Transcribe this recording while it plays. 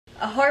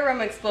Ahoy rum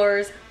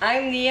explorers,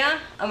 I'm Nia,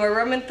 I'm a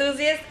rum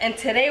enthusiast, and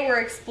today we're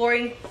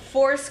exploring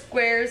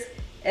Foursquare's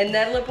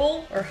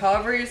Indelible, or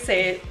however you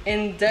say it,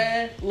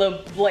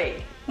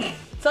 Indelible.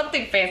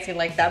 Something fancy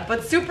like that,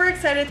 but super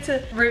excited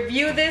to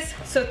review this.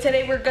 So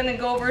today we're gonna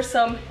go over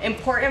some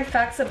important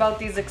facts about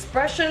these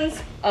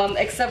expressions,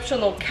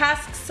 exceptional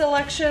cask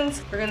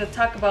selections. We're gonna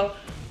talk about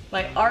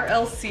my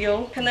RL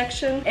Seal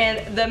connection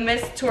and the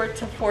mist tour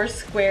to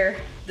Foursquare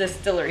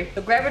Distillery.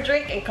 So grab a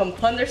drink and come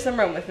plunder some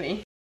rum with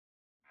me.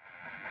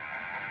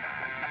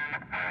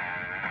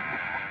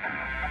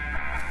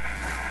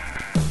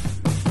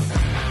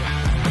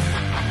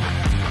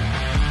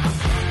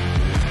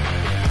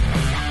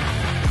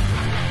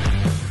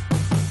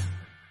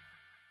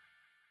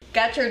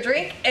 Got your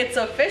drink? It's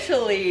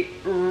officially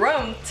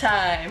rum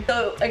time.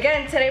 So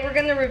again, today we're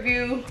gonna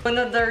review one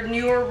of their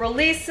newer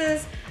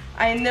releases.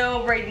 I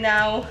know right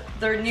now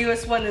their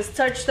newest one is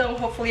Touchstone.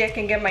 Hopefully I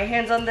can get my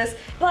hands on this.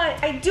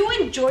 But I do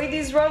enjoy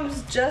these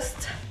rums,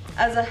 just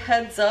as a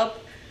heads up.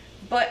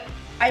 But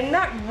I'm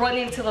not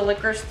running to the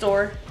liquor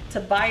store to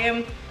buy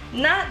them.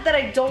 Not that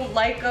I don't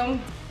like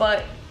them,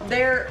 but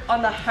they're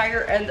on the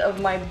higher end of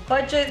my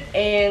budget,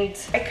 and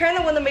I kind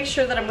of want to make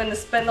sure that I'm going to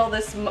spend all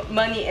this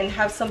money and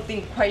have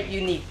something quite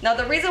unique. Now,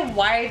 the reason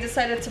why I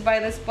decided to buy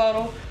this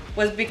bottle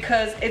was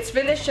because it's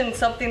finished in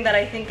something that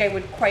I think I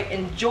would quite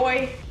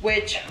enjoy,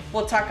 which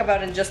we'll talk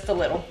about in just a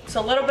little. So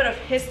a little bit of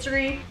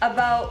history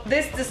about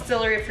this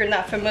distillery, if you're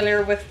not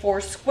familiar with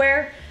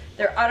Foursquare.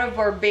 They're out of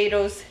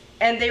Barbados,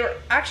 and they were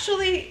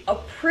actually a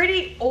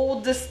pretty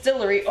old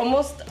distillery,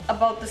 almost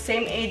about the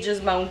same age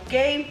as Mount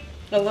Gay,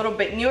 a little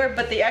bit newer,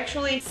 but they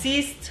actually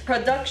ceased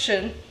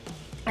production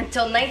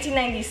until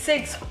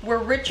 1996, where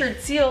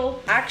Richard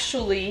Seal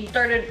actually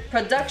started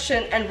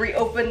production and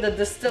reopened the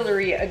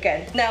distillery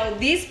again. Now,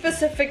 these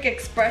specific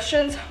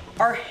expressions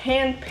are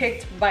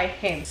handpicked by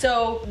him.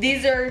 So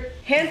these are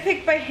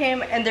handpicked by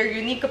him, and their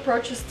unique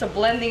approaches to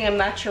blending and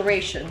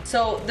maturation.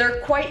 So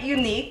they're quite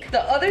unique.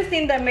 The other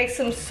thing that makes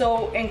them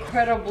so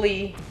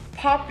incredibly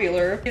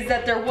popular is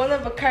that they're one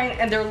of a kind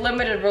and they're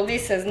limited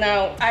releases.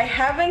 Now, I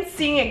haven't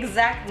seen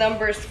exact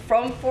numbers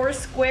from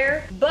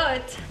Foursquare,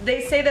 but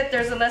they say that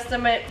there's an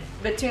estimate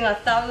between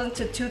 1,000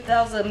 to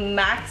 2,000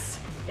 max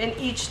in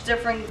each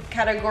different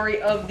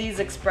category of these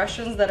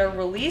expressions that are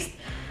released.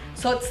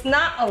 So it's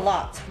not a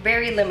lot,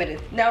 very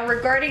limited. Now,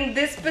 regarding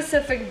this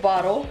specific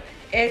bottle,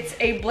 it's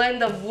a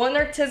blend of one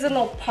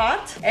artisanal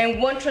pot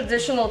and one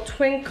traditional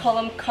twin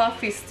column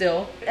coffee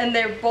still, and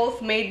they're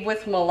both made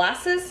with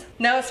molasses.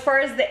 Now, as far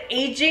as the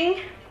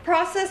aging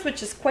process,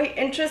 which is quite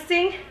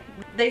interesting,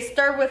 they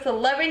start with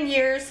 11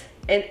 years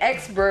in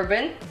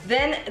ex-bourbon,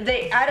 then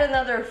they add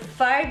another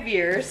 5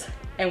 years,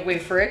 and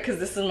wait for it because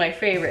this is my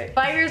favorite,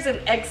 5 years in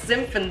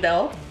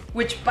ex-Zinfandel,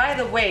 which, by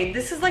the way,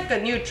 this is like a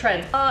new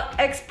trend.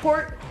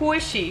 Export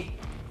Huishi,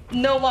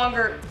 no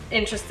longer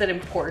interested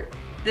in port.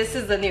 This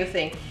is the new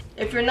thing.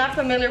 If you're not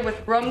familiar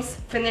with rums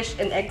finished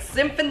in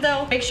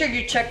ex-Zinfandel, make sure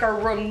you check our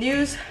rum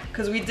news,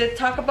 because we did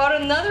talk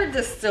about another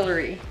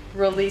distillery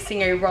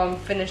releasing a rum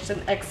finished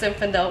in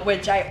ex-Zinfandel,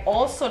 which I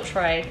also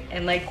tried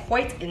and I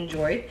quite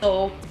enjoyed.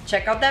 So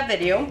check out that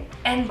video.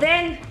 And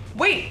then,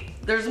 wait,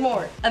 there's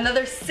more.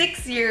 Another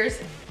 6 years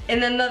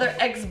in another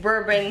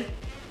ex-bourbon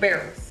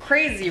barrels.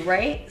 Crazy,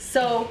 right?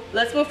 So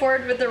let's move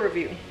forward with the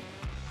review.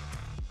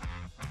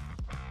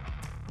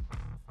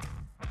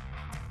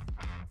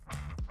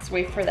 Let's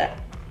wait for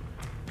that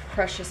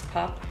precious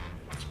pop.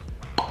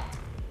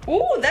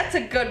 Ooh, that's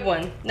a good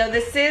one. Now,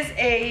 this is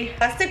a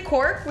plastic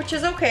cork, which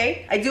is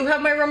okay. I do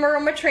have my Rum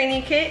Aroma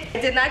training kit.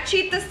 I did not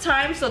cheat this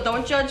time, so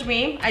don't judge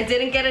me. I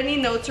didn't get any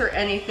notes or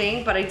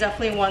anything, but I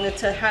definitely wanted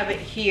to have it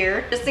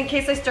here just in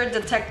case I start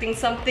detecting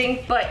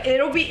something. But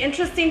it'll be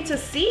interesting to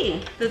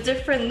see the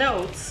different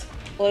notes.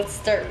 Let's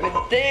start with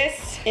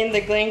this in the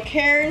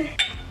Glencairn.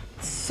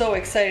 So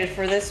excited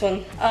for this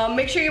one.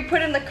 Make sure you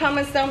put in the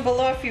comments down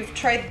below if you've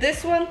tried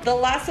this one. The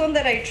last one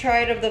that I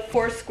tried of the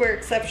Foursquare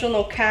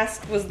exceptional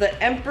cask was the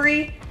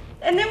Empery,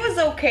 and it was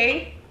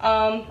okay.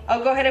 I'll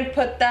go ahead and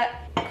put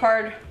that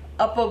card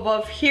up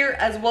above here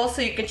as well,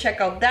 so you can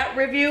check out that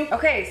review.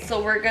 Okay,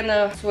 so we're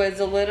gonna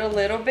swizzle it a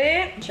little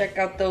bit. Check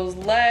out those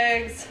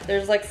legs.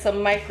 There's like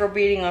some micro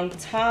beading on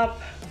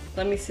top.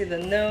 Let me see the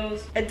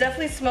nose. It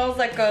definitely smells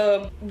like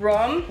a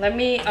rum. Let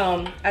me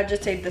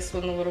agitate this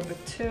one a little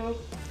bit too.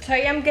 So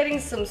I am getting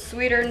some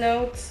sweeter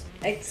notes.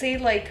 I'd say,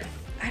 like,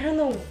 I don't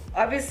know,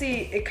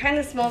 obviously it kind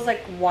of smells like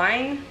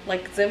wine,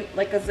 like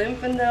a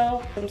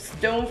Zinfandel, some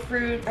stone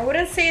fruit. I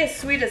wouldn't say as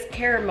sweet as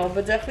caramel,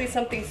 but definitely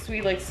something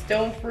sweet like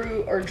stone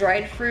fruit or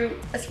dried fruit.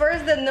 As far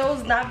as the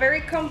nose, not very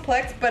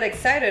complex, but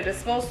excited. It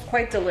smells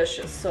quite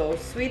delicious. So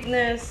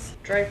sweetness,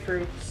 dry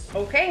fruits.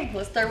 Okay,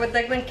 let's start with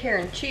the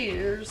Glencairn.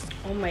 Cheers.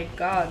 Oh my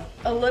God.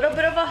 A little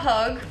bit of a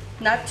hug,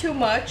 not too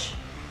much.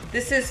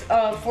 This is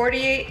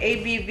 48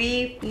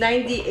 ABV,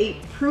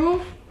 98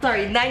 proof.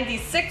 Sorry,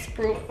 96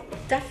 proof.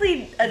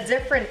 Definitely a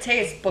different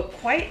taste, but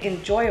quite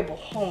enjoyable.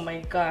 Oh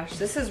my gosh,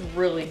 this is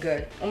really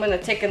good. I'm gonna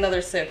take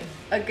another sip.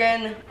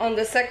 Again, on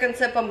the second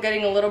sip, I'm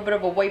getting a little bit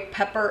of a white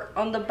pepper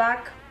on the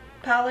back.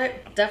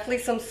 palate. Definitely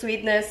some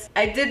sweetness.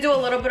 I did do a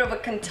little bit of a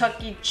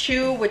Kentucky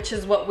chew, which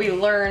is what we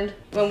learned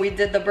when we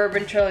did the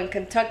bourbon trail in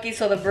Kentucky.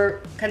 So the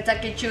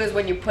Kentucky chew is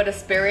when you put a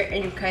spirit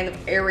and you kind of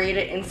aerate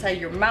it inside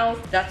your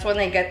mouth. That's when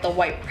I get the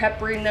white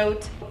peppery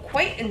note.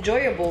 Quite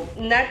enjoyable.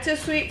 Not too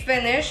sweet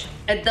finish.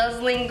 It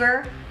does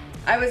linger.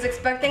 I was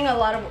expecting a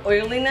lot of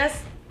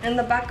oiliness in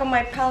the back of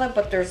my palate,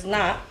 but there's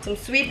not. Some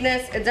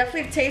sweetness. It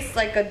definitely tastes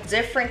like a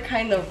different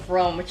kind of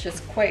rum, which is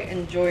quite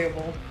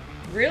enjoyable.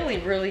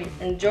 Really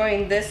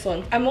enjoying this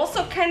one. I'm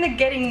also kind of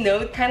getting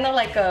note, kind of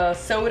like a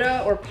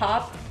soda or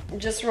pop.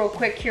 Just real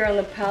quick here on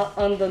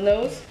the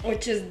nose,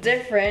 which is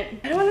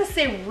different. I don't want to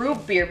say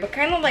root beer, but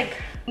kind of like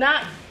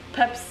not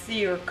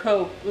Pepsi or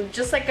Coke,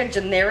 just like a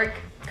generic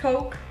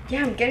Coke.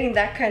 Yeah, I'm getting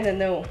that kind of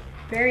note.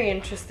 Very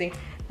interesting.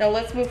 Now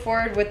let's move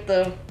forward with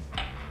the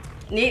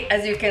neat.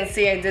 As you can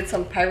see, I did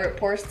some pirate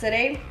pours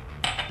today.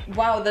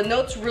 Wow, the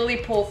notes really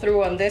pull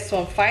through on this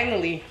one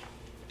finally.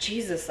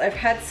 Jesus, I've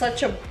had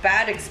such a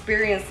bad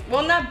experience.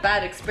 Well, not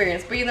bad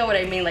experience, but you know what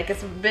I mean. Like,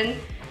 it's been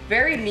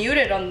very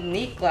muted on the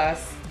neat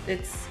glass.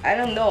 I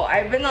don't know.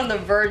 I've been on the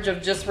verge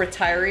of just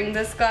retiring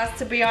this glass,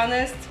 to be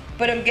honest.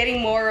 But I'm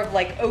getting more of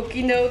like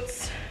oaky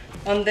notes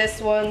on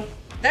this one.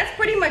 That's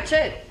pretty much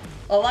it.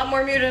 A lot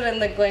more muted than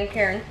the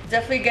Glencairn.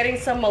 Definitely getting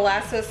some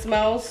molasses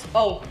smells.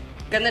 Oh,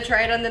 gonna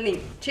try it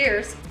underneath.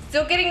 Cheers.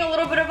 Still getting a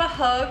little bit of a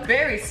hug.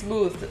 Very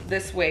smooth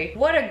this way.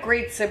 What a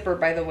great sipper,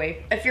 by the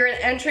way. If you're an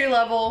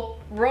entry-level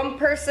rum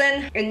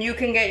person and you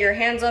can get your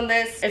hands on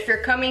this, if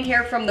you're coming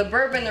here from the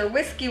bourbon or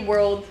whiskey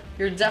world,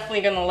 you're definitely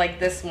gonna like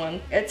this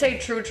one. It's a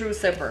true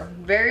sipper.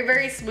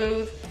 Very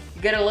smooth.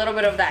 You get a little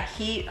bit of that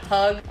heat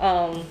hug.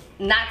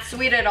 Not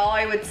sweet at all,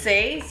 I would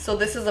say. So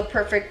this is a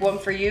perfect one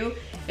for you.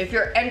 If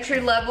you're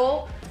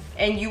entry-level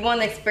and you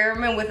want to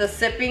experiment with a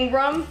sipping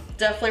rum,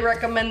 definitely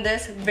recommend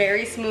this.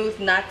 Very smooth,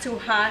 not too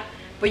hot.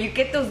 But you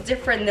get those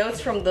different notes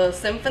from the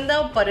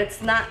Zinfandel, but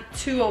it's not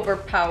too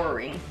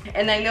overpowering.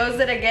 And I noticed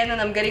it again, and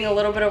I'm getting a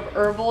little bit of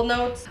herbal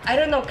notes. I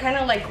don't know, kind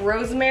of like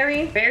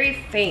rosemary. Very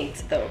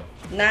faint though,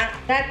 not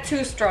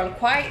too strong.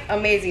 Quite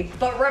amazing.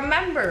 But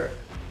remember,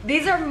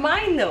 these are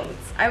my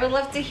notes. I would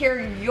love to hear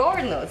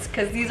your notes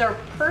because these are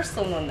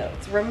personal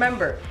notes.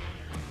 Remember,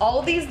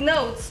 all these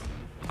notes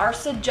are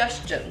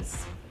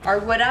suggestions, are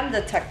what I'm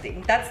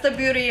detecting. That's the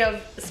beauty of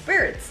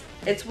spirits.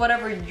 It's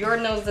whatever your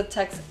nose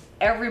detects.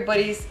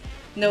 Everybody's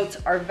notes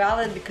are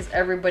valid because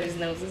everybody's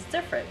nose is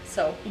different.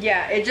 So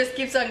yeah, it just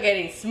keeps on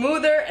getting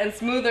smoother and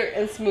smoother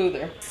and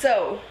smoother.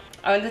 So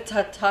I wanted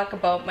to talk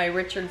about my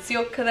Richard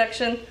Seal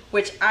collection,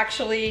 which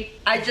actually,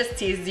 I just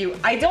teased you.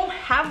 I don't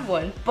have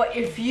one, but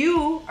if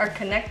you are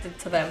connected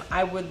to them,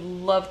 I would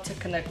love to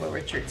connect with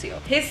Richard Seal.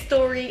 His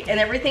story and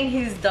everything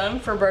he's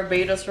done for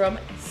Barbados rum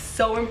is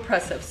so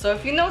impressive. So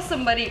if you know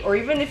somebody, or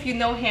even if you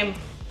know him,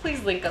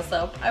 please link us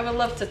up. I would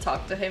love to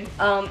talk to him.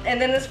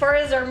 And then as far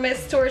as our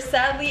Miss Tour,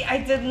 sadly, I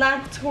did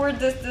not tour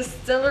this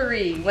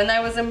distillery when I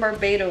was in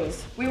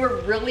Barbados. We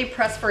were really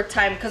pressed for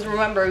time because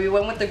remember, we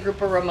went with the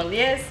group of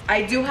Romeliers.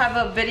 I do have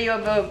a video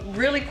of a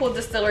really cool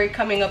distillery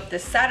coming up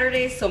this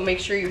Saturday, so make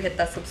sure you hit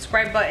that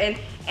subscribe button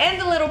and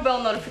the little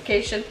bell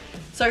notification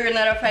so you're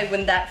notified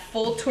when that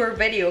full tour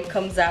video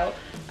comes out.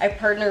 I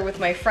partnered with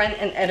my friend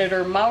and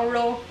editor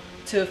Mauro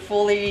to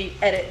fully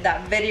edit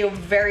that video.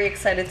 Very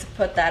excited to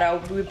put that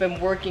out. We've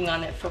been working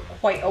on it for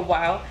quite a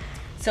while,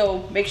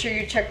 so make sure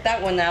you check that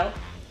one out.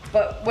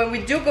 But when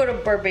we do go to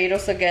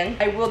Barbados again,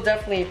 I will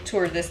definitely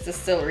tour this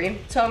distillery.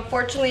 So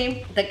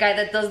unfortunately, the guy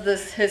that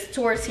does his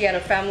tours, he had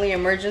a family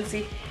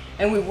emergency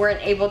and we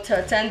weren't able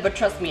to attend. But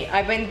trust me,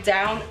 I've been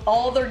down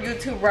all their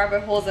YouTube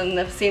rabbit holes and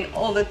I've seen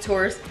all the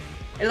tours.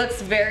 It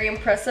looks very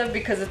impressive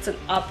because it's an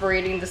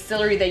operating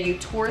distillery that you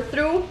tour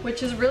through,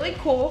 which is really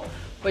cool.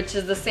 Which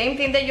is the same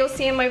thing that you'll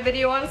see in my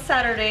video on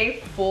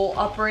Saturday. Full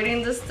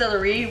operating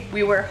distillery.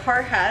 We wear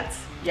hard hats.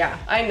 Yeah,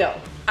 I know.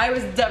 I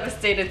was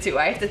devastated too.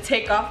 I had to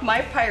take off my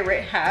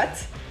pirate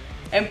hat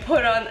and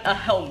put on a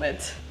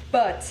helmet.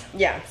 But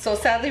yeah, so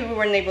sadly we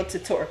weren't able to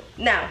tour.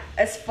 Now,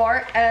 as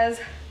far as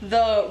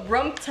the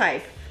rum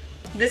type,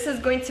 this is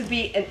going to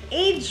be an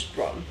aged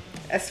rum.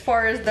 As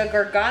far as the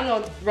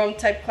Gargano rum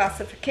type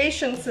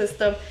classification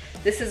system,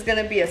 this is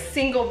gonna be a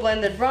single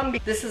blended rum.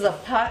 This is a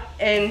pot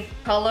and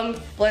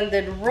column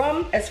blended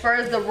rum. As far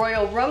as the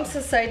Royal Rum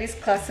Society's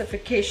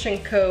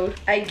classification code,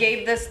 I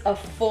gave this a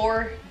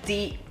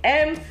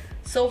 4DM.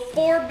 So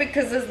 4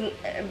 because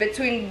it's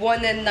between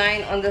 1 and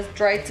 9 on the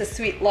dry to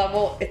sweet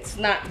level. It's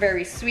not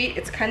very sweet,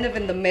 it's kind of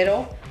in the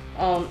middle.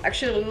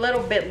 Actually a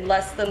little bit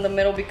less than the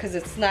middle because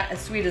it's not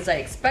as sweet as I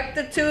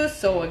expected to.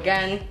 So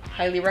again,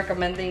 highly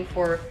recommending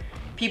for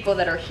people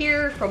that are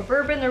here from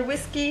bourbon or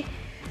whiskey.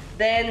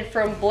 Then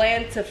from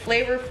bland to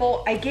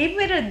flavorful, I gave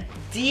it a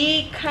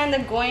D, kind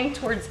of going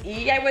towards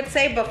E, I would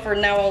say, but for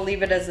now I'll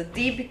leave it as a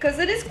D because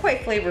it is quite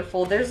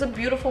flavorful. There's a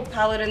beautiful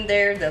palate in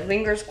there that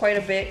lingers quite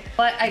a bit,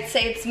 but I'd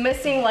say it's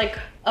missing like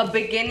a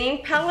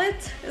beginning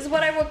palate is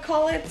what I would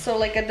call it. So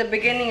like at the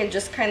beginning it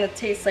just kind of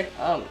tastes like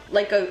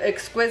a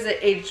exquisite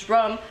aged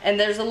rum, and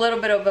there's a little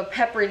bit of a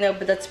peppery note,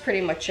 but that's pretty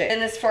much it.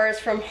 And as far as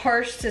from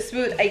harsh to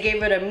smooth, I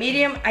gave it a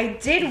medium. I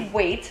did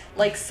wait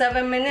like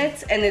 7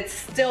 minutes and it's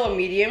still a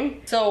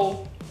medium,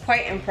 so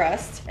quite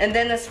impressed. And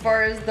then as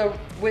far as the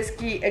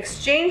whiskey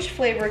exchange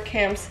flavor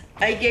camps,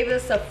 I gave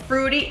this a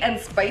fruity and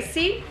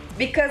spicy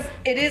because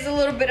it is a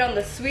little bit on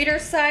the sweeter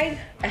side.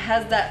 It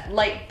has that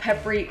light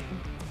peppery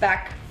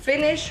back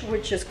finish,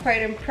 which is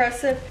quite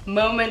impressive.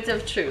 Moment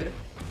of truth.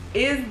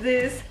 Is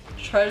this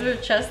treasure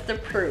chest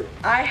approved?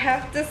 I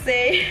have to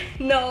say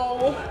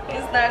no,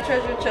 it's not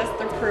treasure chest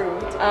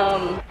approved.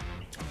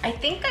 I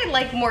think I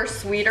like more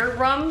sweeter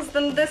rums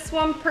than this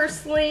one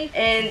personally,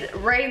 and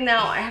right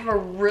now I have a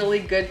really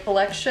good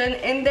collection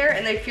in there,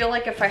 and I feel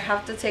like if I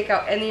have to take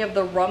out any of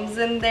the rums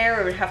in there,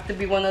 it would have to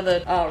be one of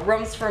the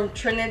rums from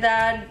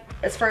Trinidad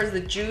as far as the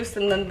juice,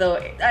 and then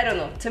I don't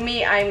know, to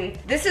me,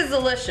 this is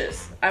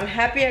delicious. I'm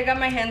happy I got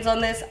my hands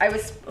on this. I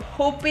was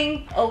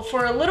hoping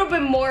for a little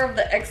bit more of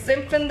the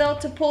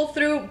ex-Zinfandel to pull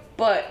through,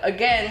 but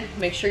again,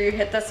 make sure you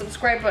hit that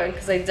subscribe button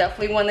because I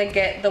definitely want to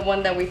get the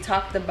one that we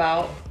talked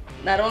about.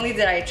 Not only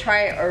did I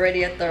try it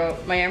already at the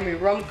Miami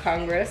Rum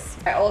Congress,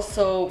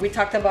 we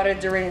talked about it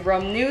during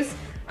Rum News.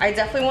 I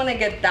definitely want to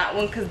get that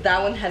one because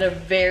that one had a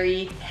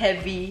very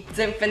heavy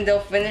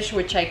Zinfandel finish,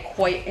 which I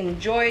quite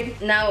enjoyed.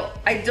 Now,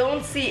 I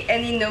don't see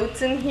any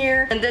notes in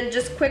here. And then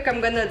just quick,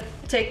 I'm going to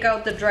take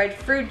out the dried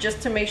fruit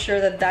just to make sure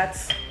that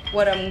that's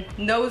what I'm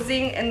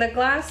nosing in the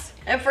glass.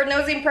 And for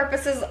nosing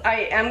purposes,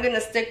 I am going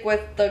to stick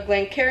with the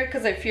Glencairn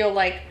because I feel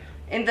like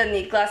in the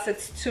neat glass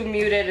it's too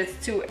muted,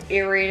 it's too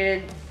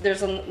aerated,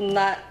 there's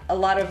not a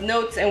lot of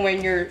notes, and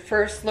when you're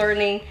first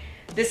learning,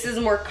 this is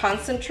more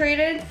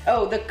concentrated.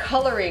 Oh, the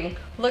coloring,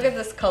 look at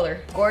this color.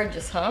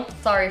 Gorgeous, huh?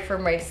 Sorry for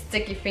my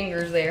sticky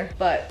fingers there,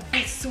 but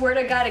I swear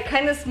to God, it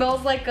kind of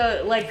smells like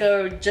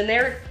a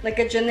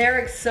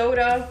generic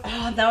soda.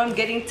 Oh, now I'm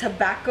getting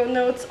tobacco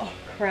notes. Oh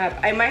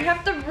crap, I might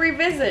have to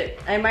revisit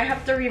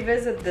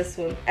this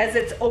one as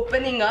it's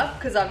opening up,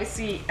 because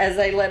obviously as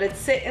I let it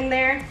sit in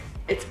there,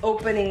 it's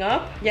opening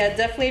up. Yeah,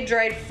 definitely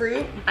dried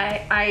fruit.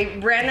 I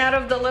ran out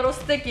of the little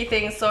sticky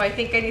things, so I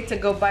think I need to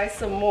go buy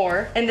some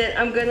more. And then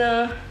I'm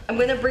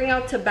gonna bring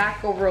out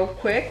tobacco real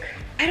quick.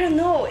 I don't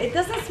know, it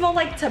doesn't smell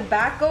like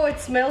tobacco. It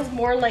smells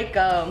more like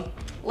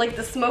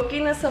the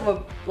smokiness of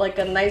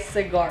a nice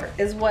cigar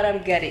is what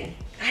I'm getting.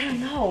 I don't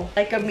know,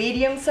 like a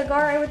medium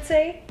cigar, I would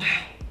say. Wow,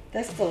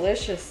 that's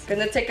delicious.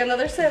 Gonna take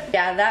another sip.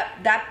 Yeah,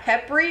 that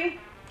peppery,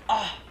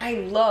 oh, I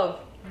love.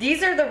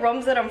 These are the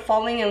rums that I'm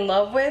falling in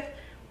love with,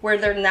 where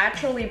they're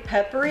naturally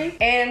peppery.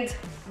 And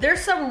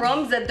there's some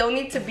rums that don't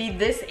need to be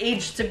this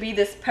aged to be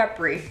this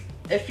peppery.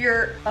 If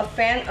you're a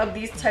fan of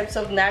these types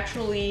of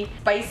naturally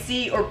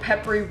spicy or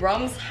peppery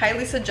rums,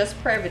 highly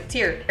suggest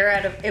Privateer. They're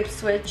out of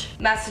Ipswich,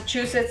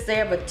 Massachusetts. They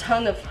have a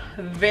ton of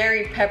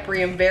very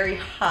peppery and very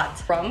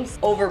hot rums,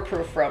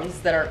 overproof rums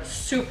that are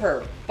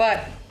superb.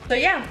 So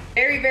yeah,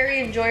 very,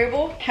 very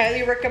enjoyable.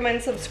 Highly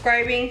recommend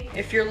subscribing.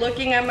 If you're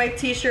looking at my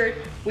t-shirt,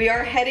 we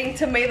are heading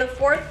to May the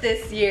 4th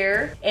this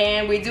year,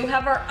 and we do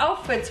have our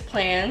outfits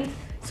planned.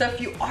 So if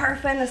you are a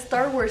fan of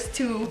Star Wars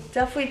too,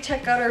 definitely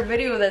check out our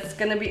video that's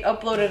gonna be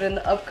uploaded in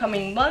the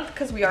upcoming month,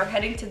 because we are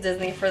heading to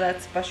Disney for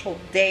that special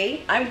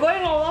day. I'm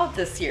going all out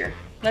this year,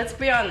 let's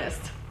be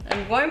honest.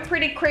 I'm going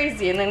pretty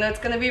crazy, and I know it's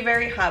gonna be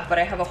very hot, but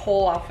I have a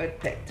whole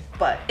outfit picked.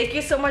 But thank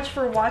you so much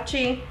for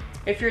watching.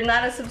 If you're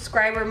not a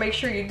subscriber, make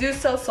sure you do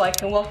so I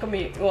can welcome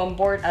you on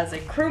board as a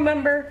crew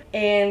member.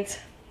 And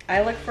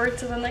I look forward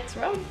to the next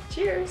round.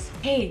 Cheers.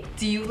 Hey,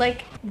 do you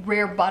like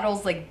rare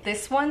bottles like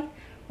this one?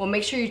 Well,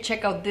 make sure you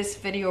check out this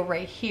video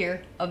right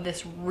here of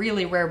this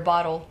really rare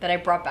bottle that I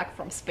brought back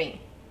from Spain.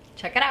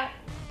 Check it out.